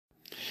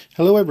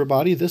Hello,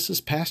 everybody. This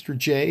is Pastor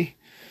Jay,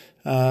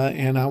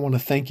 and I want to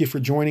thank you for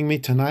joining me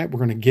tonight. We're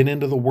going to get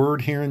into the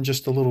Word here in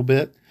just a little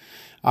bit.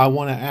 I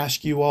want to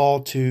ask you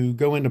all to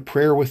go into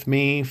prayer with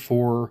me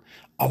for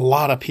a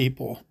lot of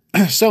people.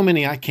 So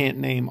many I can't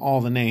name all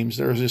the names.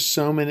 There's just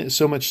so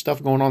much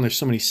stuff going on. There's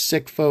so many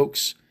sick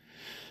folks,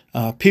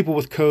 people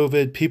with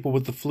COVID, people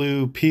with the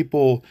flu,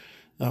 people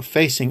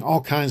facing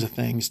all kinds of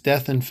things,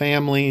 death in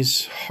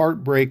families,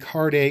 heartbreak,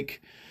 heartache,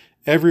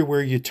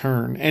 everywhere you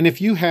turn. And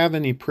if you have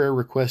any prayer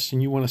requests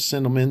and you want to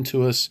send them in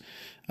to us,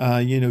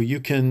 you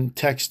can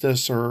text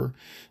us or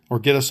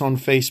get us on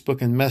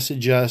Facebook and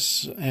message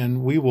us,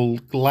 and we will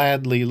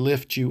gladly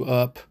lift you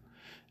up.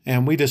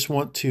 And we just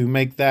want to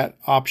make that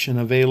option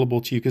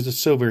available to you because it's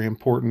so very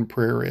important,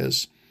 prayer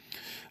is.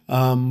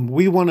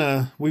 We want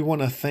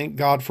to thank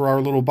God for our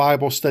little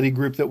Bible study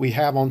group that we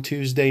have on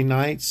Tuesday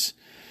nights.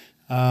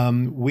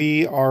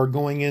 We are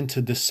going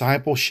into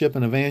discipleship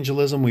and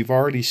evangelism. We've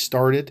already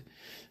started.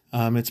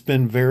 It's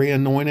been very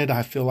anointed.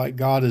 I feel like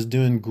God is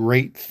doing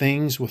great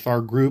things with our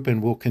group and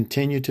will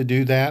continue to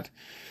do that.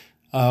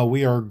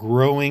 We are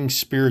growing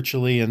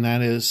spiritually, and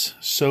that is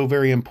so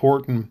very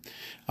important.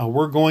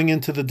 We're going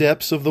into the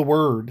depths of the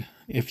Word.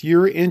 If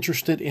you're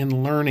interested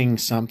in learning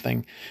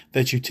something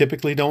that you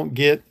typically don't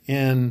get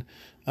in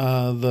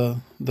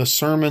the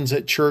sermons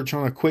at church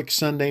on a quick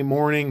Sunday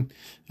morning,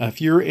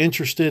 if you're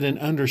interested in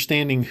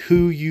understanding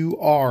who you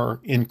are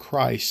in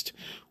Christ,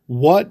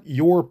 what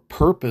your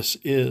purpose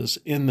is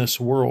in this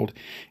world,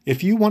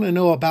 if you want to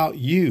know about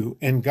you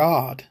and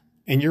God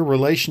and your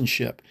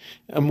relationship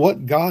and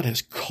what God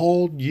has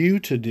called you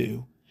to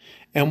do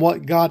and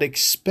what God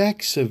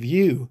expects of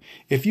you,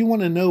 if you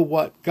want to know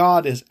what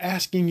God is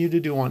asking you to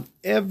do on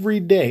every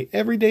day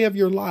of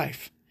your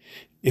life,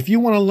 if you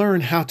want to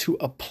learn how to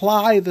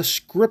apply the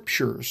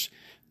scriptures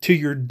to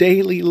your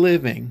daily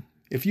living,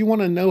 if you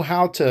want to know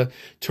how to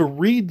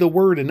read the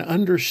Word and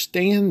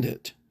understand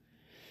it,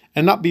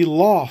 and not be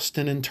lost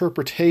in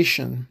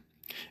interpretation.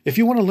 If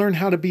you want to learn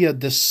how to be a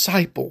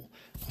disciple,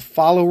 a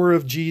follower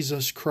of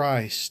Jesus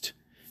Christ,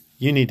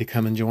 you need to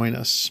come and join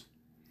us.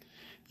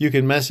 You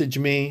can message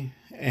me,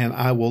 and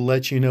I will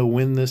let you know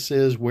when this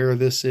is, where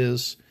this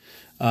is.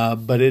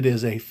 But it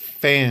is a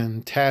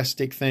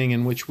fantastic thing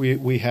in which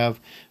we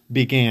have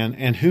began.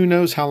 And who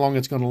knows how long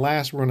it's going to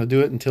last. We're going to do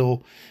it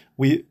until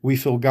we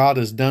feel God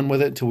is done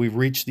with it, until we've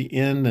reached the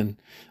end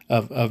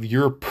of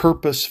your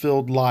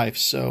purpose-filled life.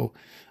 So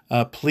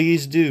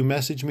please do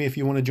message me if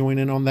you want to join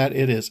in on that.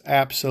 It is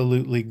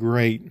absolutely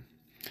great.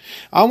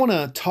 I want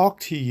to talk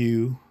to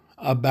you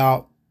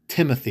about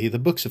Timothy, the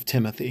books of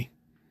Timothy.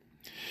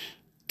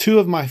 Two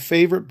of my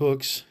favorite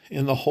books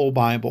in the whole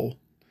Bible,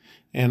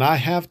 and I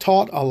have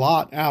taught a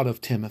lot out of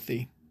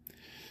Timothy.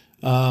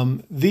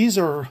 These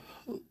are,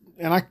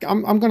 and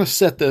I'm going to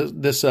set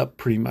this up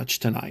pretty much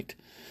tonight,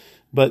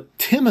 but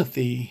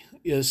Timothy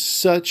is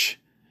such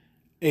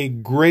a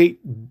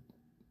great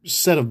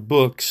set of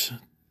books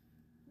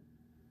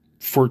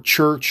for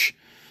church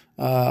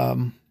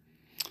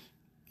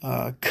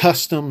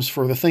customs,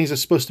 for the things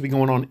that's supposed to be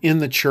going on in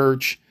the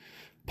church.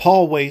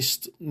 Paul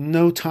wastes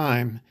no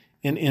time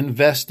in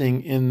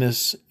investing in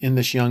this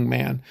young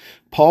man.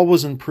 Paul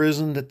was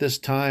imprisoned at this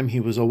time. He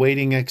was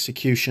awaiting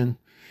execution,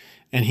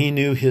 and he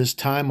knew his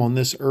time on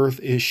this earth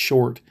is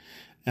short,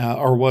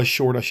 or was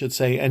short, I should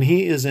say. And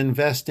he is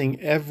investing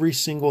every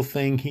single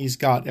thing he's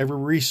got, every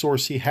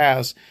resource he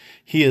has,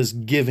 he is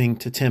giving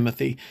to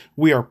Timothy.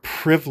 We are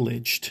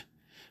privileged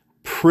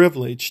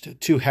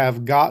to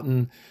have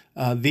gotten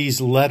these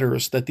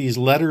letters, that these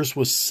letters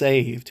was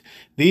saved.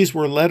 These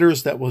were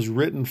letters that was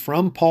written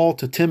from Paul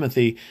to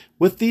Timothy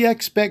with the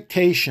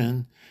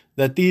expectation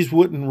that these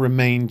wouldn't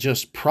remain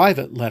just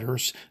private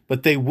letters,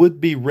 but they would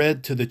be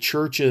read to the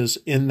churches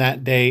in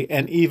that day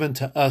and even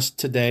to us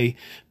today,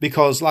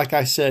 because like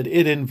I said,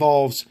 it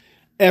involves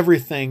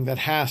everything that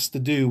has to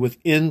do with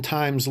end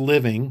times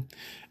living,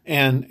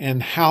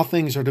 and how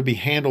things are to be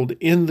handled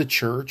in the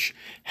church,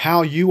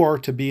 how you are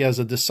to be as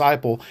a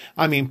disciple.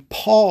 I mean,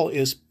 Paul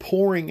is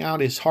pouring out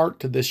his heart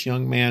to this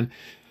young man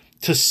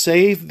to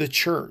save the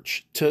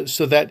church,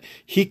 so that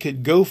he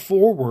could go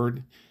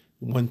forward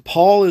when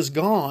Paul is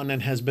gone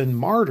and has been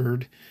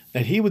martyred,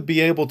 that he would be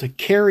able to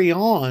carry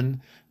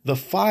on the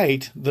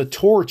fight, the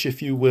torch,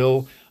 if you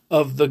will,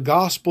 of the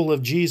gospel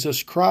of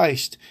Jesus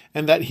Christ,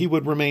 and that he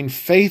would remain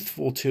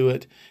faithful to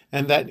it,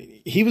 and that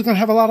he was going to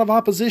have a lot of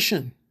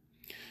opposition.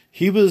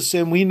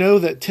 And we know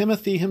that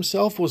Timothy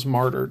himself was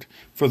martyred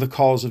for the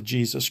cause of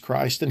Jesus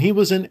Christ. And he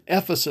was in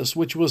Ephesus,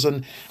 which was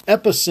an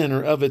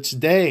epicenter of its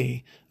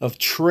day of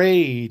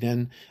trade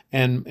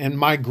and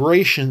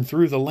migration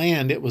through the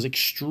land. It was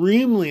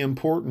extremely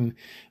important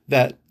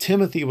that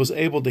Timothy was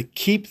able to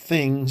keep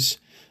things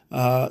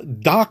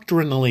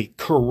doctrinally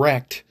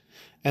correct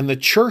and the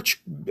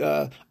church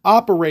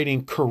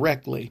operating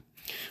correctly.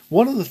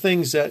 One of the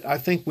things that I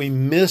think we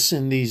miss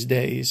in these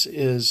days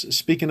is,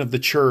 speaking of the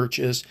church,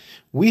 is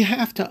we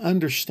have to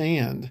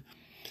understand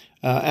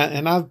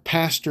And I've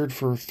pastored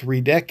for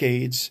 3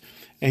 decades,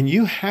 and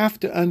you have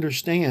to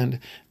understand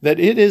that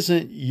it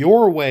isn't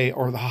your way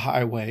or the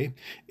highway.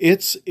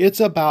 It's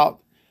about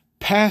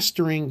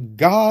pastoring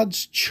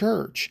God's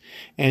church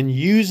and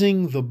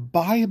using the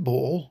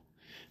Bible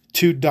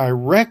to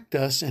direct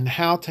us in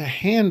how to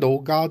handle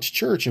God's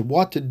church and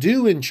what to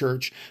do in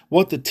church,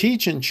 what to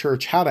teach in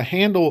church, how to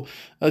handle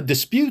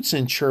disputes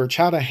in church,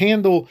 how to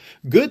handle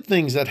good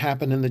things that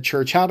happen in the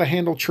church, how to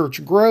handle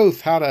church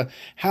growth, how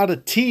to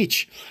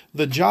teach.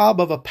 The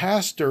job of a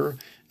pastor,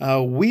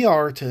 we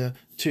are to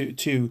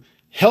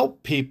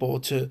help people,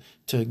 to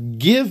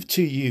give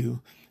to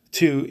you,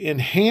 to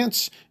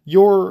enhance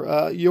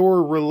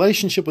your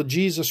relationship with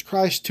Jesus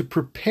Christ, to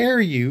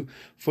prepare you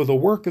for the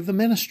work of the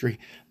ministry.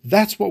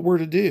 That's what we're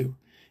to do,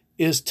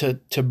 is to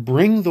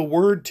bring the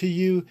word to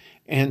you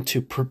and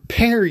to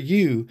prepare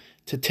you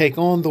to take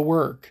on the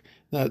work,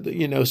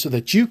 so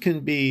that you can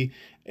be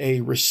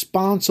a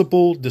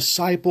responsible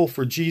disciple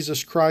for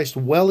Jesus Christ,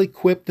 well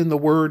equipped in the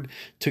word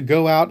to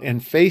go out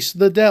and face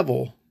the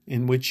devil,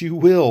 in which you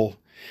will,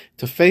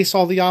 to face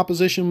all the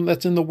opposition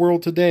that's in the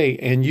world today,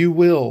 and you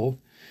will,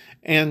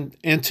 and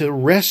to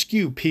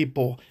rescue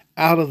people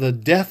out of the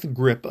death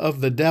grip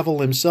of the devil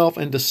himself,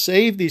 and to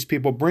save these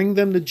people, bring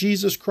them to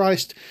Jesus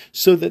Christ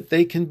so that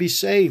they can be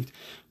saved.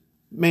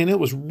 Man, it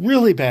was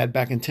really bad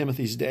back in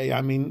Timothy's day.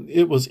 I mean,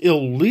 it was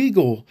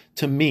illegal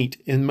to meet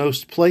in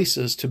most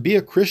places. To be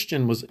a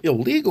Christian was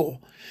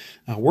illegal.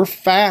 We're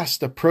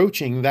fast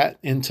approaching that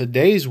in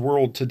today's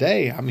world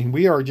today. I mean,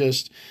 we are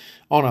just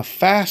on a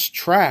fast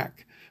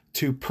track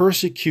to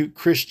persecute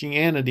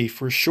Christianity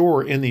for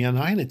sure in the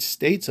United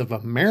States of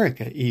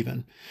America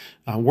even.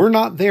 We're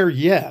not there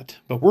yet,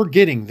 but we're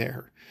getting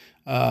there.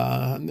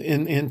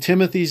 In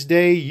Timothy's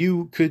day,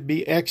 you could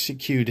be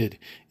executed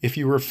if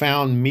you were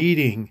found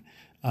meeting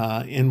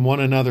in one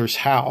another's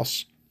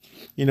house.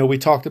 We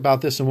talked about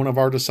this in one of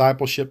our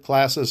discipleship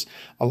classes.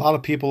 A lot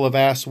of people have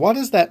asked, what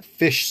is that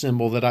fish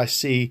symbol that I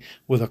see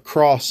with a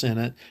cross in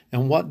it?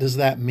 And what does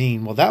that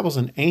mean? Well, that was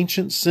an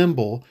ancient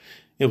symbol.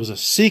 It was a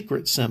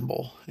secret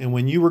symbol. And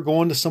when you were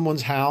going to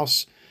someone's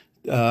house,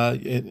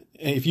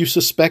 if you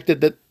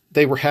suspected that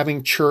they were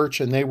having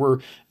church and they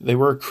were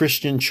a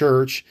Christian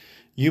church,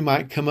 you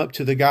might come up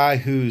to the guy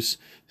who's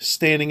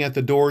standing at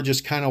the door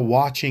just kind of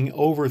watching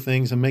over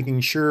things and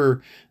making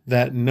sure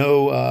that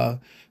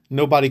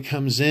nobody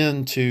comes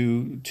in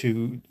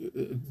to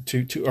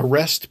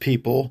arrest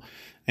people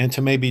and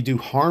to maybe do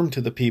harm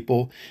to the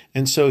people.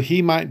 And so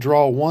he might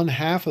draw one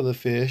half of the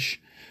fish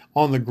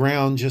on the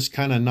ground, just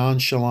kind of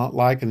nonchalant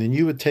like, and then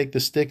you would take the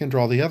stick and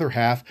draw the other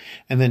half,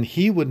 and then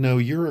he would know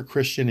you're a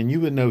Christian and you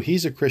would know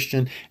he's a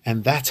Christian,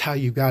 and that's how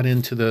you got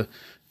into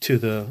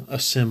the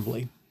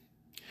assembly.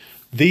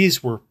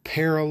 These were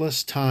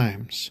perilous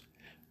times,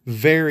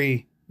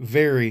 very,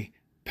 very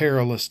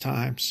perilous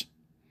times.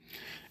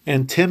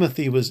 And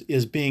Timothy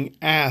is being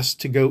asked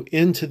to go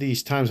into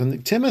these times.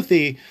 And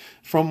Timothy,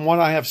 from what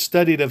I have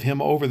studied of him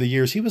over the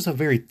years, he was a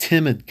very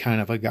timid kind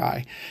of a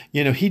guy.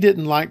 He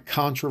didn't like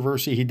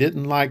controversy. He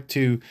didn't like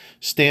to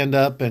stand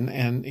up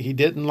and he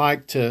didn't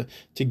like to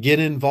get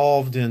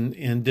involved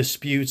in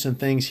disputes and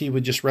things. He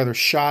would just rather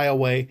shy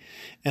away.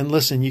 And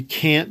listen, you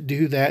can't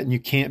do that, and you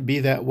can't be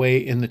that way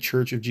in the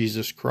Church of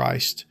Jesus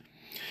Christ.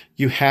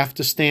 You have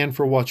to stand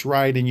for what's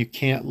right, and you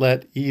can't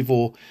let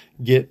evil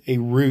get a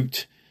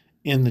root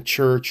in the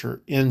church or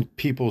in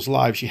people's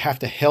lives. You have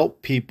to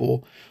help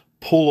people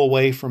pull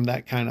away from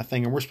that kind of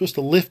thing. And we're supposed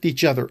to lift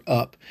each other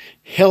up,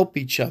 help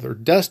each other,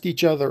 dust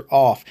each other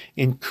off,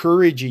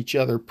 encourage each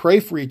other,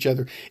 pray for each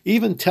other,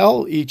 even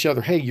tell each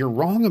other, hey, you're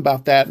wrong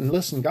about that. And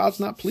listen,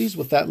 God's not pleased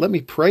with that. Let me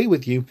pray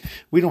with you.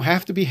 We don't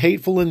have to be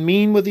hateful and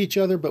mean with each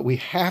other, but we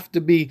have to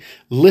be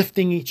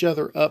lifting each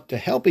other up to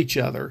help each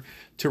other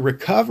to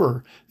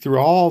recover through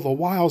all the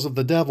wiles of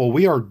the devil.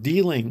 We are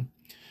dealing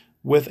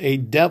with a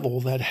devil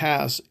that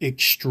has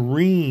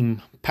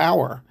extreme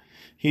power.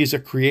 He's a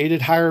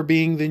created higher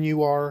being than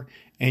you are,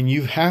 and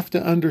you have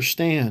to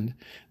understand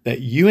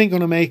that you ain't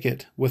going to make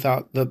it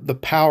without the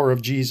power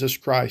of Jesus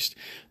Christ.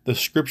 The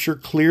scripture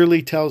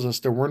clearly tells us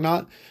that we're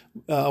not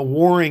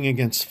warring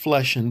against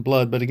flesh and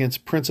blood, but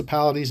against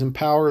principalities and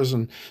powers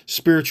and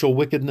spiritual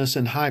wickedness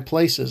in high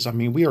places. I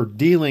mean, we are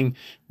dealing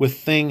with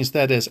things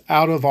that is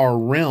out of our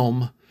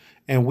realm,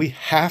 and we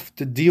have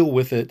to deal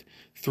with it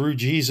through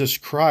Jesus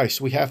Christ.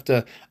 We have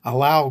to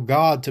allow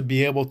God to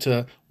be able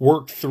to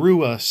work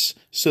through us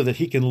so that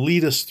he can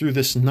lead us through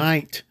this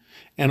night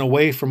and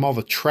away from all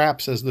the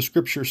traps, as the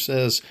scripture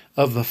says,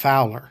 of the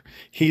fowler.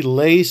 He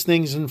lays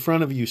things in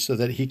front of you so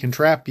that he can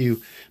trap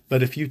you.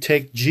 But if you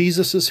take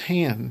Jesus's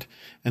hand,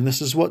 and this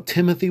is what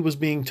Timothy was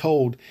being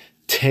told,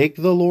 take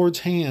the Lord's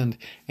hand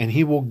and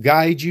he will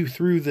guide you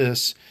through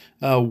this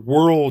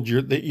world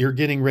that you're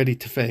getting ready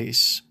to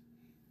face.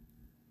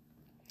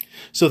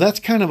 So that's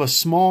kind of a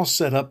small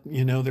setup.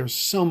 There's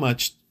so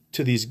much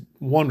to these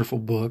wonderful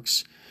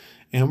books.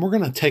 And we're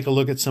going to take a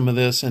look at some of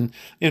this. And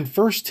in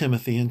 1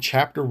 Timothy, in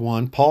chapter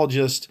 1, Paul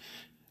just,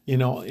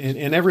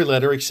 in every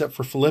letter except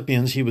for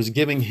Philippians, he was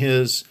giving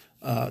his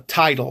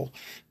title.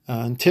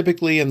 And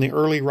typically in the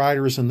early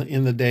writers in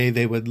the day,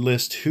 they would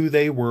list who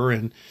they were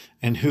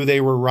and who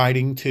they were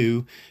writing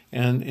to.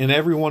 And in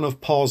every one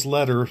of Paul's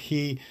letters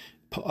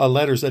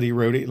that he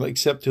wrote,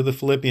 except to the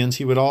Philippians,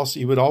 he would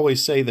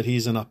always say that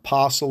he's an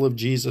apostle of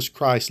Jesus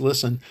Christ.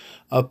 Listen,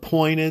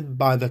 appointed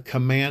by the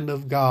command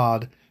of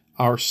God,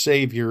 our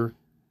Savior,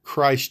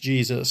 Christ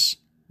Jesus,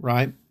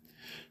 right?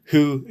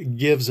 Who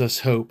gives us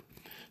hope.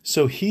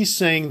 So he's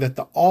saying that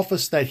the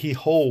office that he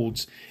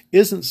holds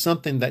isn't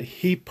something that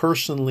he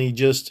personally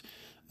just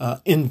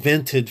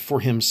invented for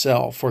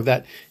himself, or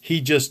that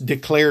he just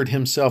declared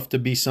himself to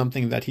be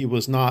something that he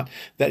was not,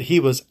 that he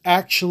was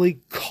actually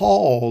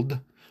called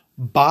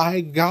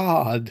by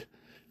God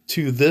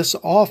to this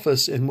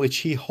office in which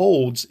he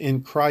holds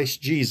in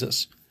Christ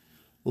Jesus.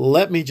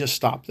 Let me just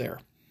stop there.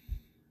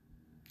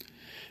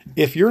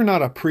 If you're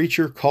not a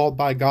preacher called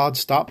by God,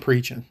 stop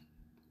preaching.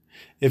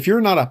 If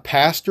you're not a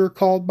pastor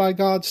called by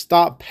God,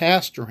 stop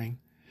pastoring.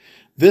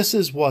 This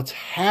is what's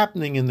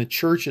happening in the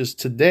churches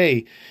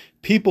today.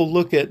 People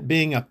look at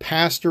being a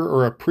pastor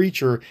or a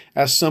preacher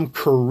as some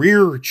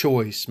career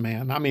choice,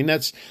 man. I mean,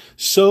 that's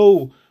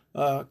so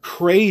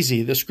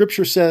crazy. The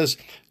scripture says,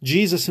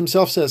 Jesus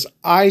himself says,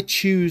 I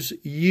choose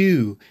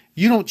you.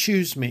 You don't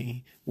choose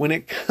me when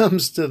it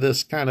comes to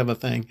this kind of a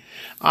thing.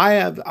 I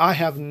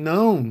have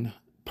known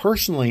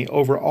personally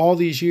over all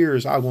these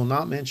years, I will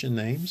not mention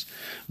names,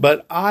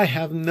 but I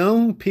have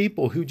known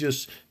people who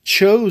just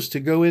chose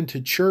to go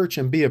into church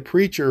and be a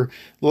preacher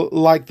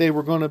like they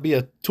were going to be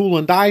a tool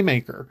and die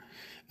maker.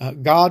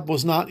 God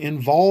was not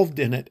involved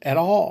in it at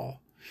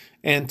all.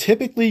 And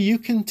typically you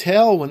can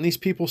tell when these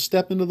people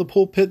step into the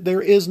pulpit,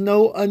 there is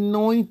no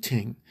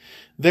anointing.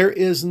 There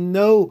is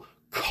no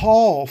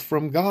call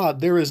from God.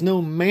 There is no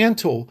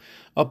mantle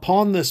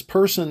upon this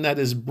person that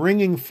is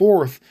bringing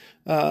forth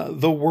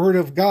the word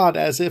of God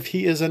as if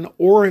he is an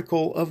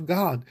oracle of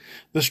God.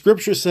 The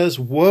scripture says,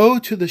 woe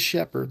to the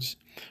shepherds,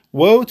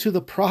 woe to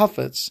the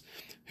prophets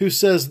who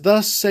says,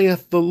 thus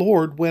saith the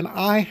Lord, when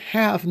I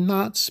have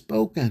not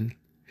spoken.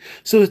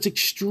 So it's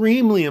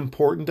extremely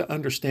important to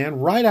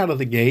understand right out of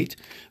the gate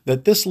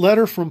that this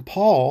letter from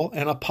Paul,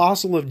 an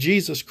apostle of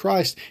Jesus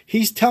Christ,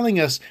 he's telling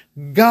us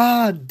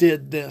God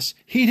did this.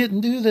 He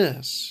didn't do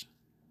this.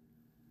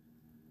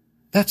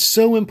 That's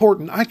so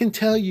important. I can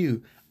tell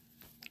you,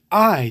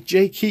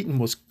 Jay Keaton,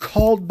 was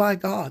called by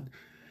God.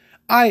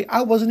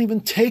 I wasn't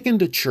even taken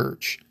to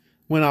church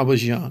when I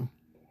was young.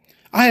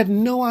 I had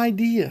no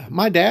idea.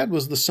 My dad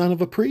was the son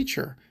of a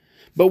preacher,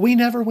 but we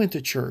never went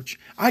to church.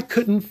 I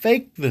couldn't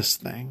fake this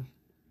thing.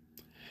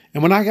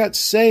 And when I got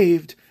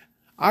saved,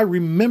 I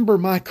remember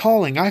my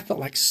calling. I felt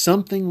like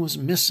something was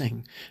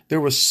missing.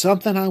 There was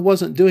something I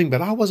wasn't doing,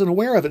 but I wasn't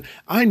aware of it.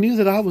 I knew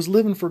that I was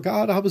living for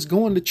God. I was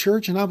going to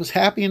church and I was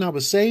happy and I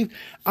was saved.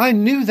 I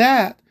knew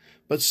that.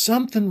 But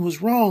something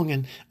was wrong,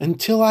 and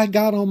until I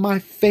got on my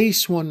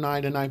face one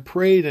night and I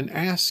prayed and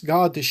asked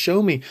God to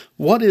show me,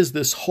 what is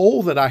this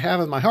hole that I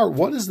have in my heart?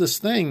 What is this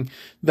thing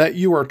that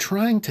you are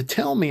trying to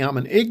tell me? I'm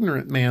an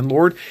ignorant man,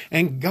 Lord.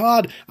 And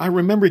God, I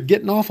remember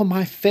getting off of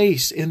my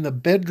face in the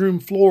bedroom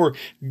floor,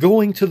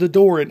 going to the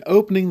door and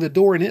opening the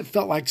door, and it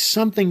felt like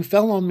something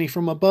fell on me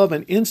from above,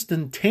 and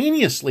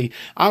instantaneously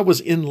I was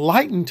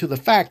enlightened to the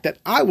fact that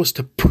I was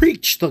to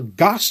preach the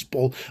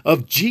gospel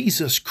of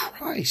Jesus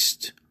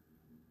Christ.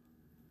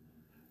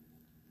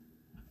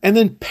 And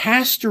then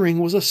pastoring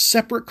was a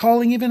separate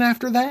calling even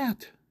after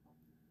that.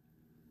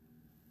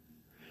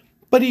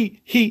 But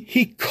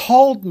he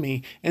called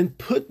me and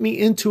put me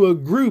into a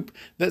group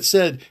that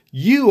said,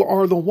 you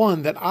are the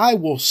one that I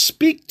will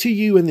speak to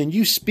you, and then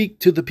you speak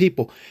to the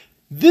people.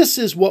 This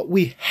is what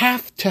we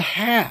have to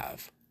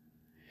have.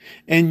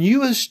 And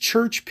you as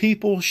church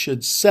people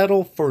should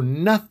settle for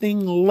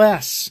nothing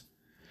less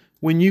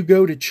when you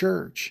go to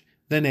church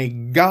than a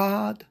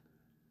God-called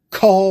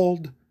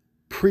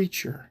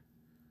preacher.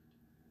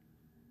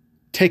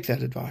 Take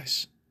that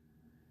advice.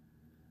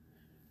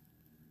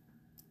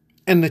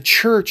 And the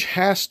church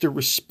has to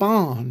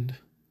respond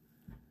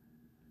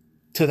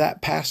to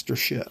that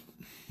pastorship.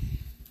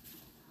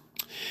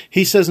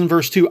 He says in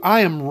verse 2, I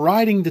am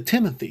writing to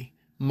Timothy,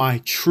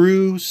 my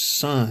true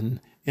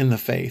son in the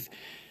faith.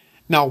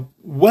 Now,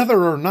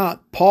 whether or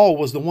not Paul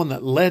was the one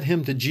that led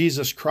him to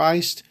Jesus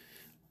Christ,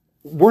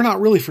 we're not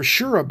really for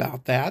sure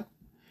about that.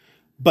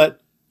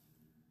 But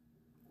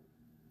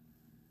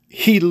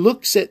he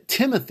looks at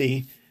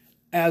Timothy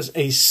as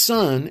a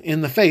son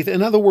in the faith.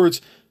 In other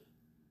words,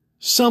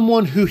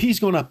 someone who he's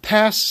going to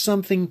pass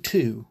something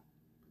to,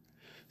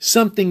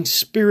 something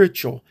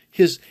spiritual.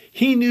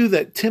 He knew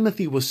that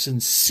Timothy was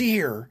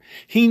sincere.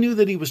 He knew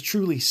that he was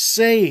truly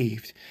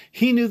saved.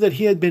 He knew that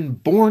he had been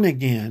born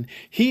again.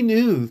 He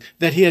knew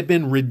that he had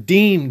been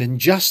redeemed and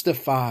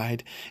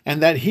justified,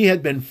 and that he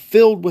had been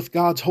filled with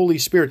God's Holy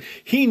Spirit.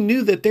 He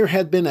knew that there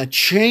had been a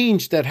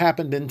change that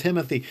happened in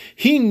Timothy.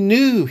 He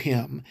knew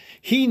him.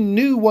 He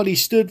knew what he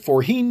stood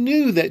for. He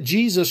knew that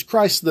Jesus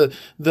Christ, the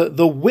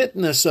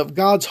witness of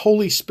God's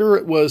Holy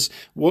Spirit, was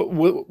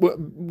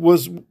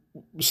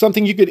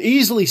something you could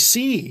easily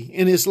see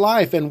in his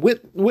life and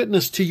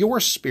witness to your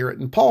spirit.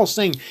 And Paul's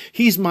saying,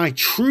 he's my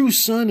true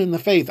son in the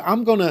faith.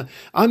 I'm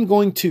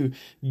going to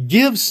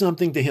give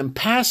something to him,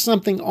 pass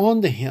something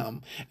on to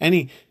him.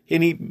 And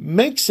he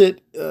makes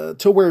it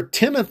to where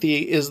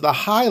Timothy is the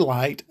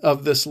highlight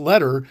of this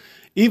letter,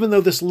 even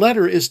though this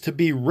letter is to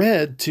be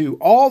read to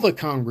all the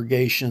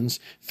congregations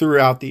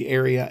throughout the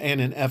area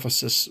and in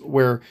Ephesus,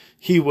 where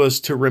he was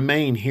to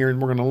remain here. And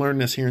we're going to learn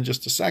this here in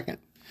just a second.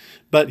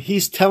 But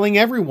he's telling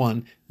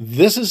everyone,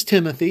 this is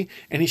Timothy,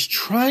 and he's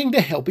trying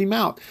to help him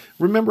out.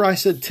 Remember, I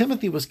said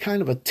Timothy was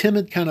kind of a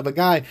timid kind of a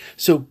guy.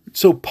 So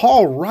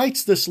Paul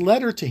writes this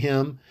letter to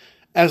him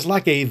as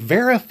like a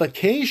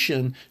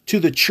verification to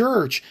the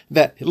church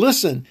that,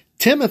 listen,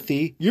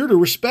 Timothy, you're to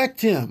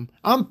respect him.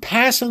 I'm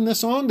passing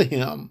this on to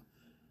him.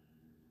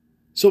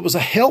 So it was a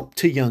help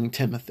to young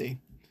Timothy.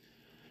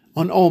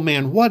 Oh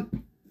man, what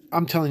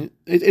I'm telling you,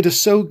 it is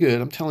so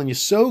good. I'm telling you,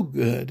 so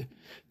good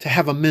to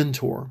have a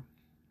mentor.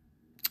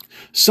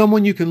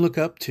 Someone you can look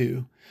up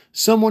to,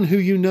 someone who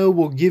you know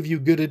will give you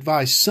good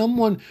advice,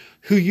 someone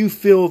who you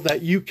feel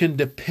that you can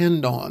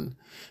depend on.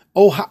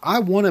 Oh, I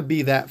want to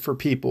be that for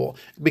people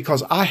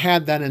because I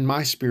had that in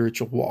my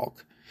spiritual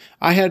walk.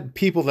 I had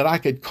people that I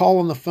could call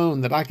on the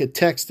phone, that I could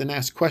text and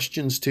ask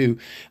questions to.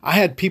 I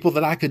had people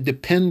that I could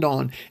depend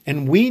on.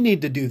 And we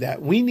need to do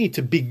that. We need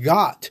to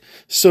begot,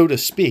 so to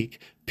speak,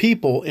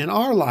 people in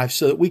our life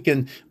so that we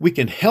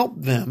can help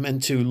them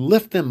and to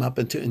lift them up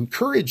and to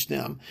encourage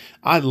them.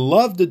 I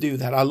love to do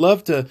that. I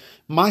love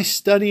my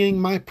studying,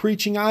 my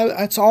preaching.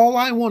 That's all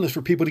I want is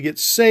for people to get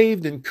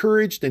saved,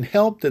 encouraged, and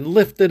helped and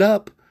lifted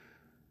up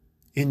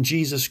in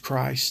Jesus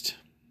Christ.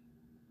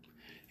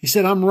 He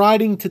said, I'm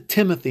writing to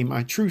Timothy,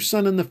 my true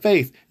son in the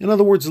faith. In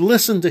other words,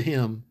 listen to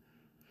him.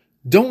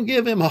 Don't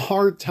give him a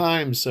hard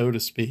time, so to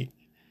speak.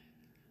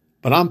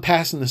 But I'm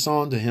passing this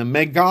on to him.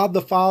 May God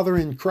the Father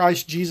in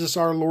Christ Jesus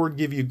our Lord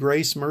give you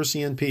grace,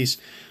 mercy, and peace.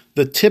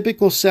 The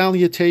typical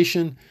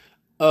salutation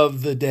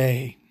of the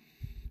day.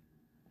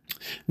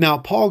 Now,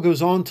 Paul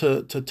goes on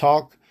to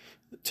talk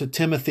to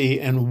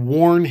Timothy and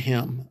warn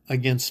him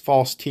against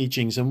false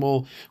teachings. And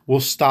we'll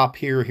stop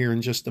here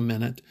in just a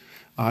minute.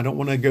 I don't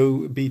want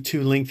to be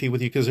too lengthy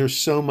with you because there's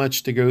so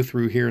much to go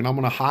through here. And I'm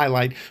going to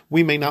highlight,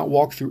 we may not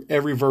walk through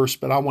every verse,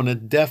 but I want to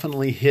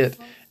definitely hit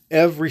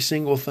every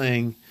single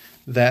thing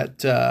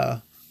that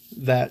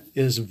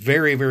is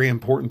very, very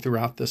important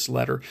throughout this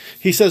letter.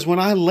 He says, when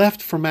I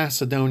left for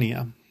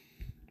Macedonia,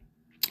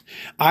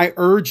 I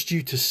urged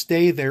you to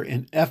stay there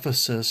in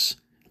Ephesus,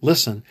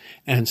 listen,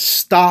 and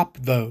stop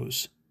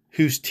those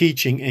whose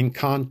teachings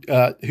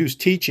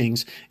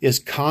is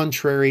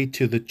contrary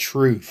to the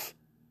truth.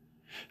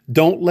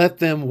 Don't let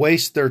them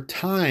waste their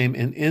time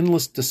in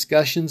endless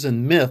discussions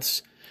and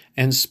myths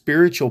and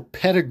spiritual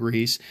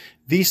pedigrees.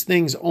 These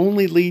things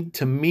only lead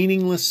to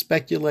meaningless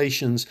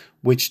speculations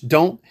which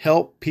don't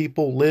help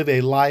people live a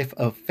life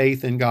of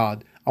faith in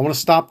God. I want to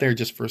stop there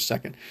just for a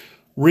second.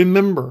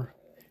 Remember,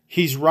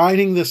 he's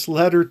writing this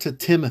letter to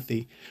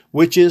Timothy,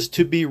 which is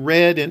to be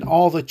read in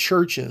all the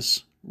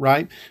churches,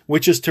 right?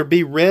 Which is to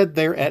be read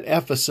there at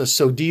Ephesus.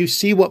 So do you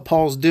see what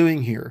Paul's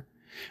doing here?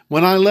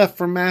 When I left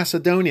for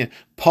Macedonia,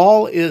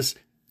 Paul is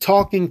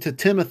talking to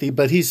Timothy,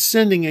 but he's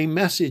sending a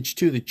message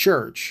to the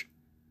church.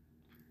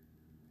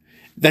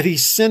 That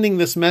he's sending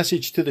this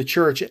message to the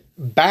church,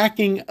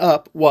 backing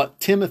up what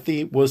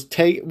Timothy was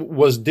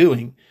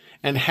doing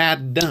and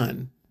had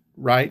done,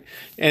 right?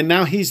 And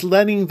now he's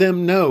letting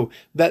them know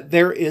that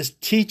there is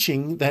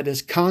teaching that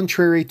is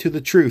contrary to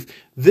the truth.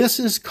 This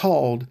is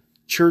called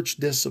church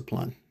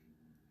discipline.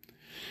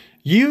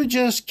 You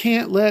just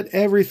can't let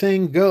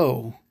everything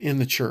go in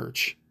the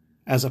church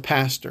as a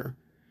pastor.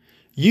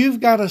 You've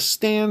got to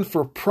stand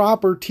for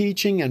proper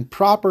teaching and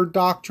proper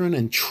doctrine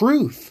and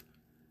truth.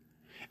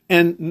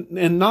 And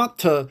not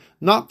to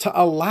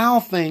allow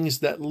things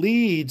that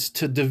leads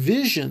to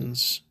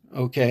divisions,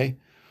 okay?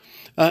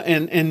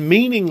 And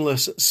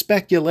meaningless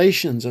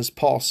speculations, as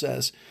Paul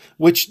says,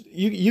 which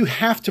you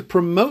have to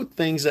promote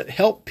things that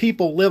help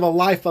people live a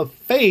life of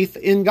faith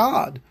in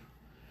God.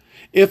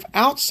 If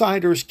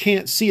outsiders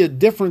can't see a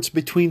difference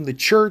between the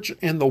church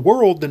and the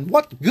world, then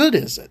what good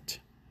is it?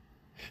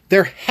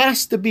 There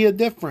has to be a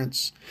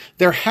difference.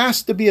 There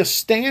has to be a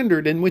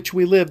standard in which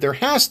we live. There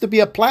has to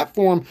be a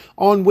platform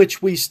on which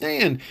we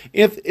stand.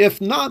 If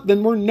not,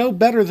 then we're no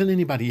better than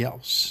anybody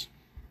else.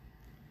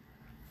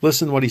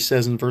 Listen to what he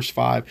says in verse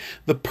 5.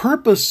 The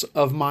purpose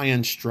of my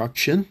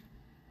instruction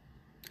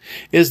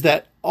is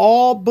that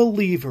all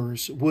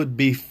believers would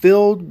be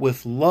filled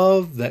with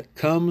love that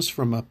comes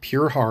from a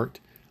pure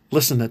heart.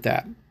 Listen to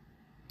that.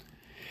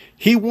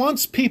 He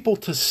wants people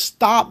to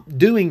stop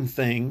doing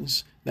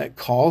things that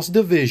cause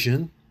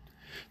division,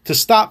 to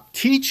stop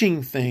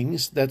teaching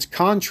things that's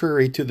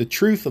contrary to the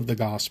truth of the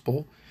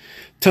gospel,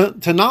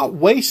 to not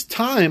waste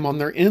time on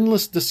their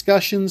endless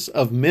discussions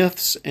of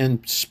myths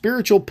and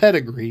spiritual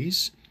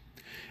pedigrees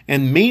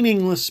and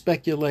meaningless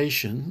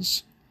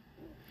speculations.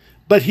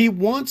 But he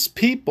wants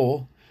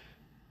people,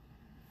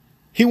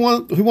 he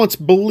wants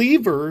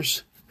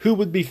believers who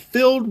would be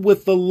filled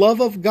with the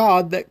love of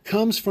God that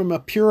comes from a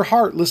pure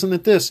heart. Listen to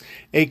this,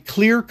 a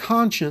clear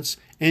conscience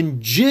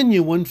and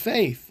genuine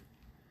faith.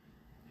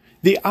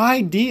 The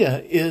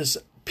idea is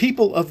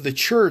people of the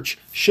church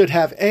should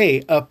have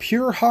a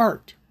pure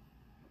heart.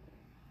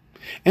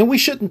 And we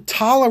shouldn't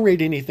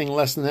tolerate anything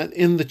less than that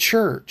in the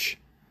church.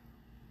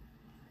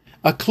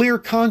 A clear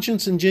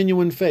conscience and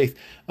genuine faith.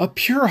 A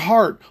pure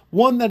heart,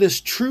 one that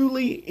is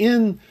truly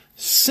in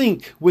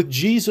sync with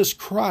Jesus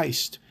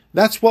Christ.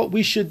 That's what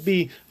we should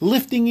be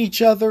lifting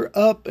each other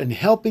up and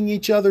helping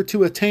each other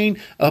to attain.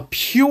 A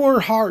pure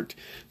heart,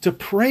 to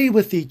pray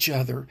with each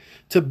other,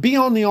 to be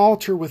on the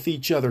altar with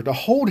each other, to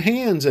hold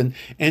hands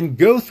and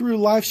go through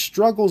life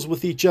struggles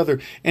with each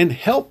other and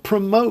help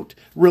promote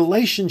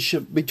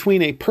relationship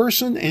between a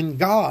person and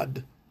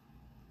God.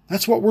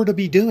 That's what we're to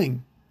be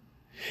doing.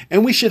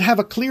 And we should have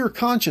a clear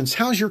conscience.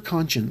 How's your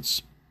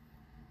conscience?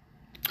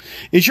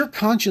 Is your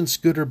conscience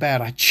good or bad?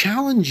 I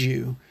challenge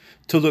you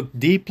to look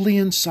deeply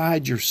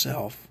inside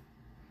yourself.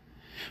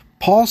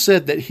 Paul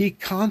said that he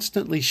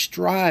constantly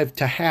strived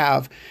to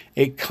have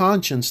a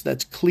conscience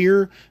that's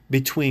clear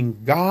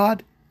between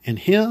God and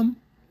him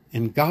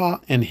and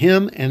God and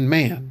him and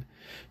man.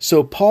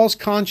 So Paul's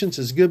conscience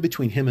is good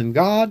between him and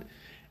God,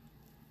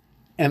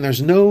 and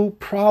there's no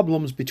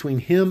problems between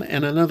him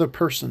and another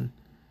person.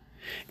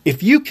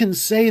 If you can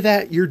say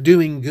that, you're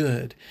doing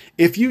good.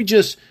 If you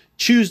just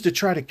choose to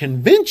try to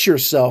convince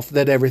yourself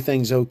that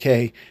everything's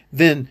okay,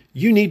 then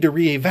you need to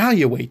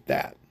reevaluate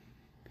that.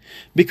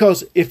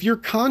 Because if your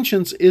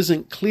conscience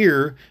isn't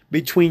clear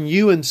between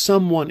you and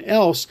someone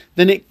else,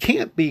 then it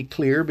can't be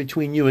clear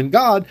between you and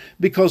God,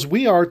 because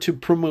we are to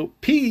promote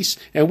peace,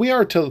 and we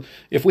are to,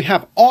 if we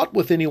have aught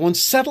with anyone,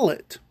 settle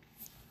it.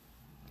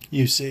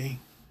 You see.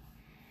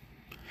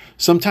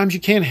 Sometimes you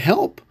can't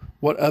help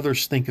what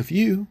others think of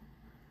you,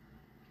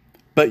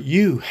 but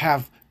you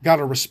have got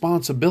a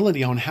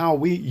responsibility on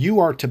how you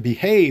are to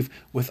behave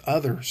with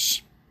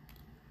others.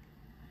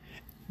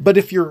 But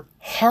if your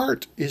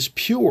heart is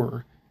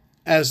pure,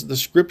 as the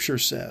scripture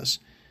says,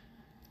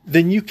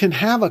 then you can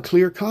have a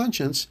clear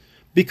conscience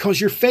because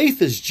your faith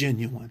is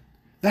genuine.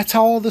 That's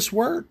how all this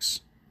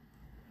works.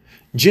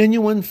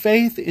 Genuine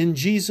faith in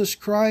Jesus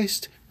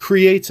Christ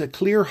creates a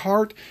clear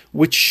heart,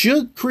 which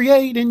should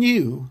create in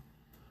you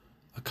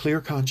a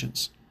clear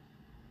conscience.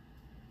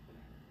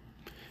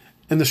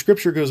 And the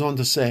scripture goes on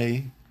to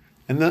say,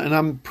 and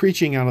I'm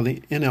preaching out of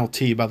the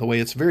NLT, by the way.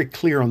 It's very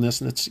clear on this,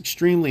 and it's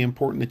extremely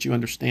important that you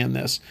understand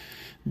this.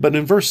 But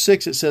in verse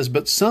 6 it says,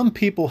 but some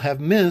people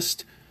have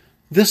missed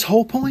this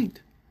whole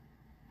point.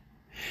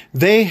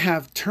 They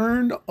have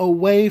turned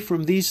away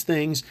from these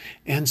things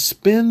and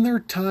spend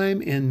their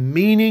time in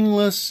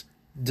meaningless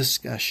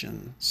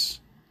discussions.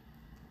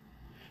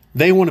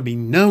 They want to be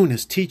known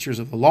as teachers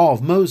of the law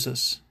of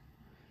Moses,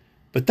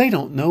 but they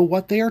don't know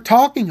what they are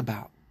talking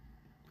about,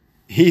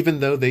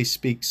 even though they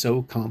speak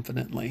so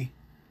confidently.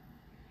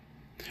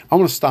 I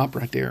want to stop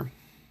right there.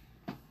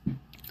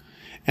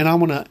 And I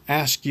want to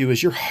ask you,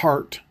 is your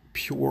heart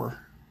pure?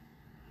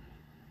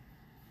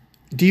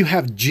 Do you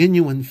have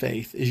genuine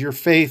faith? Is your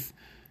faith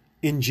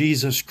in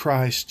Jesus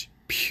Christ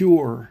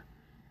pure?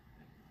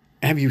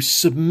 Have you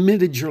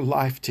submitted your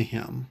life to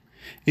Him?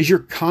 Is your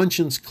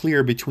conscience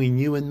clear between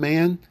you and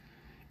man?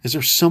 Is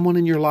there someone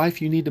in your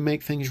life you need to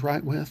make things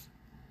right with?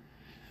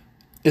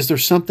 Is there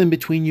something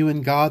between you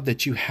and God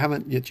that you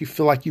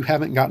feel like you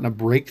haven't gotten a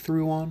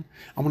breakthrough on?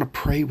 I want to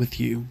pray with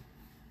you.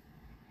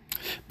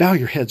 Bow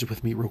your heads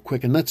with me real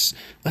quick and let's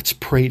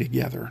pray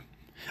together.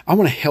 I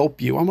want to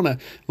help you. I want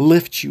to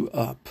lift you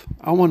up.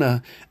 I want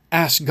to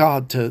ask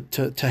God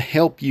to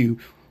help you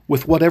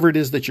with whatever it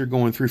is that you're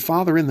going through.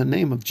 Father, in the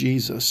name of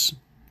Jesus,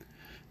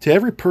 to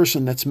every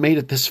person that's made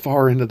it this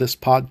far into this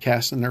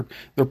podcast and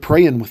they're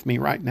praying with me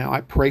right now,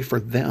 I pray for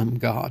them,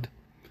 God.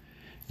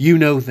 You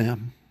know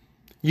them.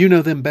 You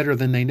know them better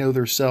than they know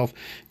themselves.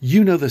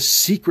 You know the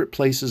secret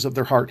places of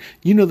their heart.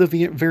 You know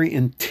the very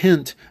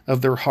intent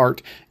of their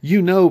heart.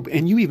 You know,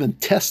 and you even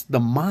test the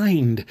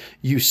mind,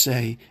 you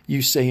say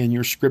in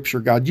your scripture,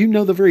 God. You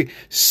know the very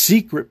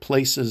secret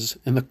places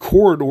and the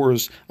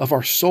corridors of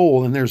our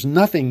soul, and there's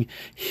nothing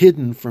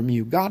hidden from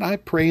you. God, I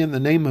pray in the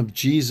name of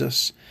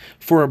Jesus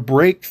for a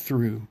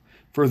breakthrough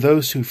for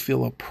those who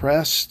feel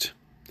oppressed,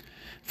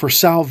 for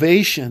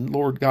salvation,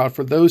 Lord God,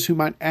 for those who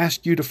might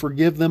ask you to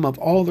forgive them of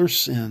all their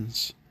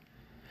sins.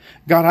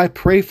 God, I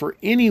pray for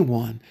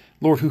anyone,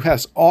 Lord, who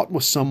has aught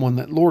with someone,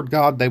 that, Lord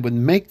God, they would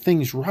make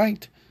things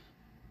right,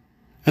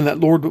 and that,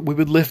 Lord, we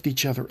would lift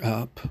each other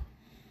up.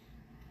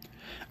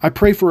 I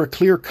pray for a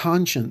clear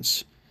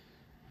conscience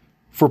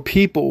for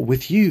people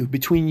with you,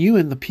 between you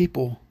and the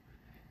people,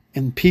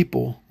 and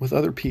people with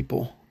other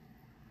people.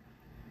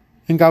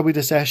 And God, we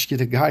just ask you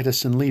to guide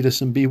us and lead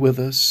us and be with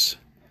us.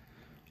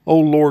 Oh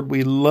Lord,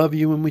 we love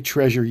you and we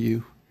treasure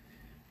you.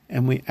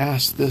 And we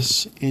ask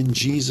this in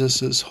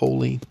Jesus'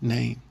 holy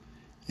name.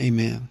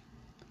 Amen.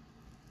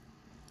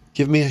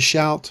 Give me a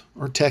shout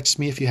or text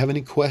me if you have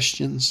any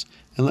questions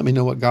and let me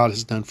know what God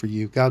has done for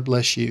you. God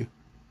bless you.